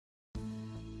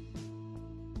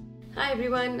Hi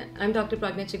everyone, I'm Dr.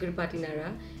 Pragnya Chigurupati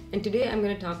and today I'm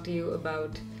going to talk to you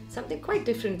about something quite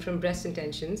different from Breast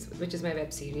Intentions, which is my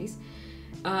web series.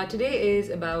 Today is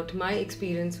about my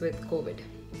experience with COVID.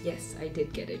 Yes, I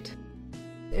did get it.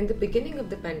 In the beginning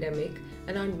of the pandemic,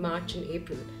 around March and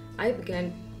April, I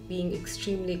began being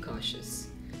extremely cautious,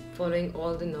 following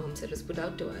all the norms that was put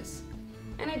out to us.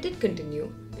 And I did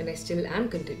continue, and I still am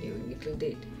continuing it till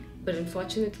date. But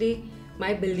unfortunately,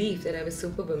 my belief that I was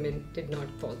Superwoman did not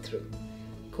fall through.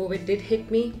 COVID did hit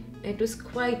me, and it was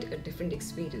quite a different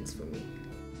experience for me.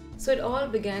 So it all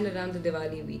began around the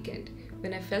Diwali weekend,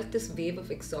 when I felt this wave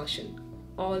of exhaustion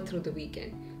all through the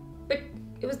weekend. But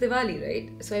it was Diwali,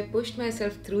 right? So I pushed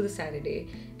myself through the Saturday,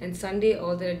 and Sunday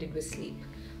all that I did was sleep.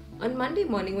 On Monday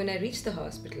morning when I reached the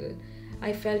hospital,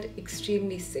 I felt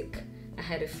extremely sick. I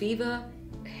had a fever,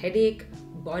 a headache,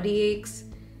 body aches,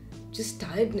 just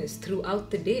tiredness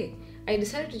throughout the day. I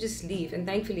decided to just leave, and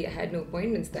thankfully I had no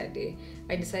appointments that day.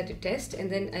 I decided to test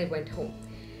and then I went home.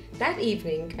 That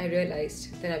evening I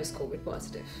realized that I was COVID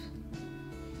positive.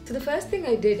 So the first thing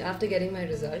I did after getting my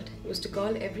result was to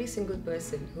call every single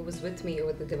person who was with me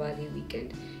over the Diwali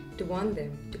weekend to warn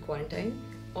them to quarantine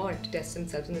or to test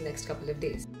themselves in the next couple of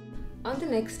days. On the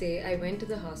next day I went to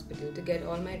the hospital to get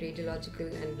all my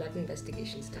radiological and blood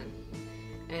investigations done.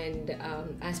 And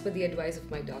as per the advice of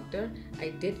my doctor, I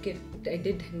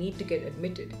did need to get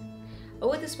admitted.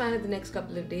 Over the span of the next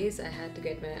couple of days, I had to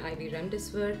get my IV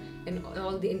remdesivir and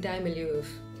all the entire milieu of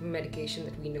medication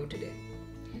that we know today.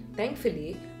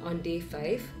 Thankfully, on day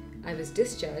 5, I was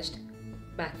discharged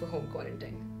back for home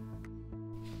quarantine.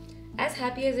 As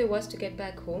happy as I was to get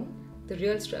back home, the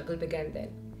real struggle began then.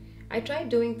 I tried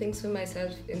doing things for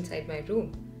myself inside my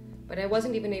room, but I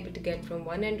wasn't even able to get from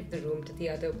one end of the room to the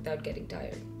other without getting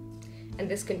tired. And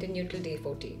this continued till day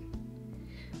 14.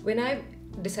 When I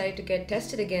decided to get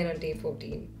tested again on day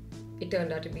 14, it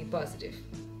turned out to be positive.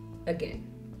 Again.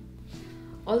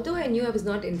 Although I knew I was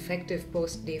not infective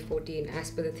post day 14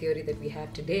 as per the theory that we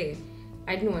have today,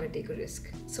 I didn't want to take a risk.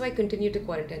 So I continued to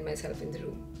quarantine myself in the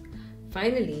room.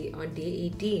 Finally, on day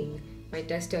 18, my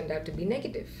test turned out to be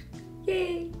negative.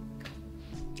 Yay!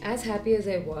 As happy as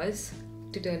I was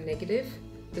to turn negative,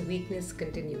 the weakness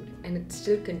continued, and it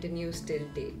still continues till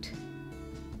date.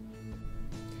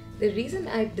 The reason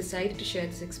I've decided to share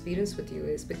this experience with you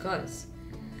is because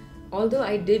although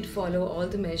I did follow all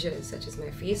the measures such as my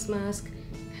face mask,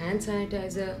 hand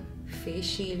sanitizer, face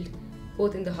shield,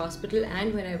 both in the hospital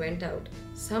and when I went out,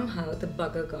 somehow the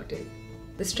bugger got in.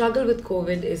 The struggle with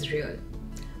COVID is real.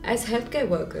 As healthcare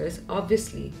workers,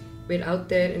 obviously, we're out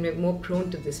there and we're more prone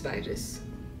to this virus.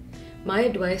 My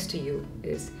advice to you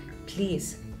is,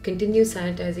 please continue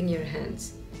sanitizing your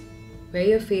hands. Wear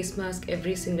your face mask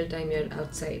every single time you're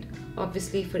outside.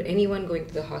 Obviously, for anyone going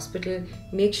to the hospital,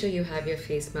 make sure you have your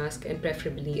face mask and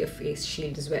preferably a face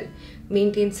shield as well.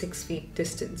 Maintain 6 feet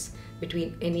distance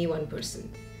between any one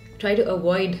person. Try to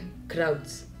avoid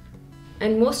crowds.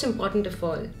 And most important of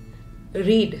all,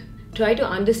 read. Try to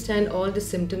understand all the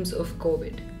symptoms of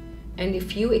COVID. And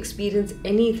if you experience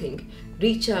anything,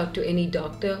 reach out to any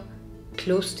doctor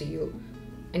close to you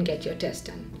and get your test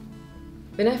done.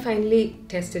 When I finally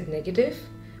tested negative,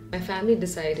 my family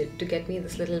decided to get me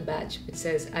this little badge which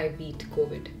says I beat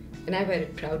COVID, and I wear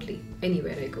it proudly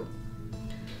anywhere I go.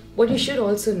 What you should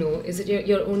also know is that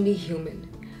you're only human.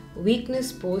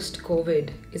 Weakness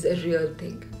post-COVID is a real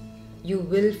thing. You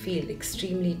will feel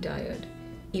extremely tired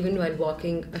even while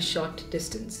walking a short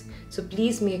distance. So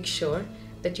please make sure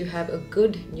that you have a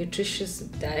good nutritious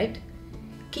diet.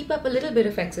 Keep up a little bit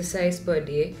of exercise per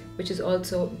day, which is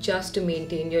also just to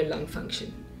maintain your lung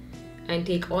function. And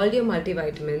take all your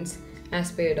multivitamins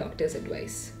as per your doctor's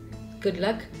advice. Good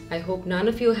luck. I hope none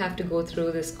of you have to go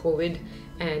through this COVID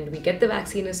and we get the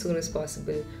vaccine as soon as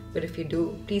possible. But if you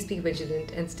do, please be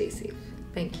vigilant and stay safe.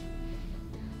 Thank you.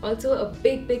 Also, a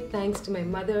big thanks to my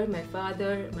mother, my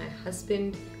father, my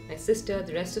husband, my sister,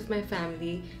 the rest of my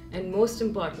family, and most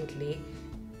importantly,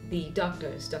 the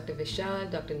doctors, Dr.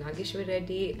 Vishal, Dr. Nageshwar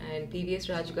Reddy, and PVS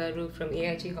Rajgaru from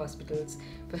AIG Hospitals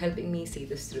for helping me see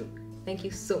this through. Thank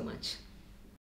you so much.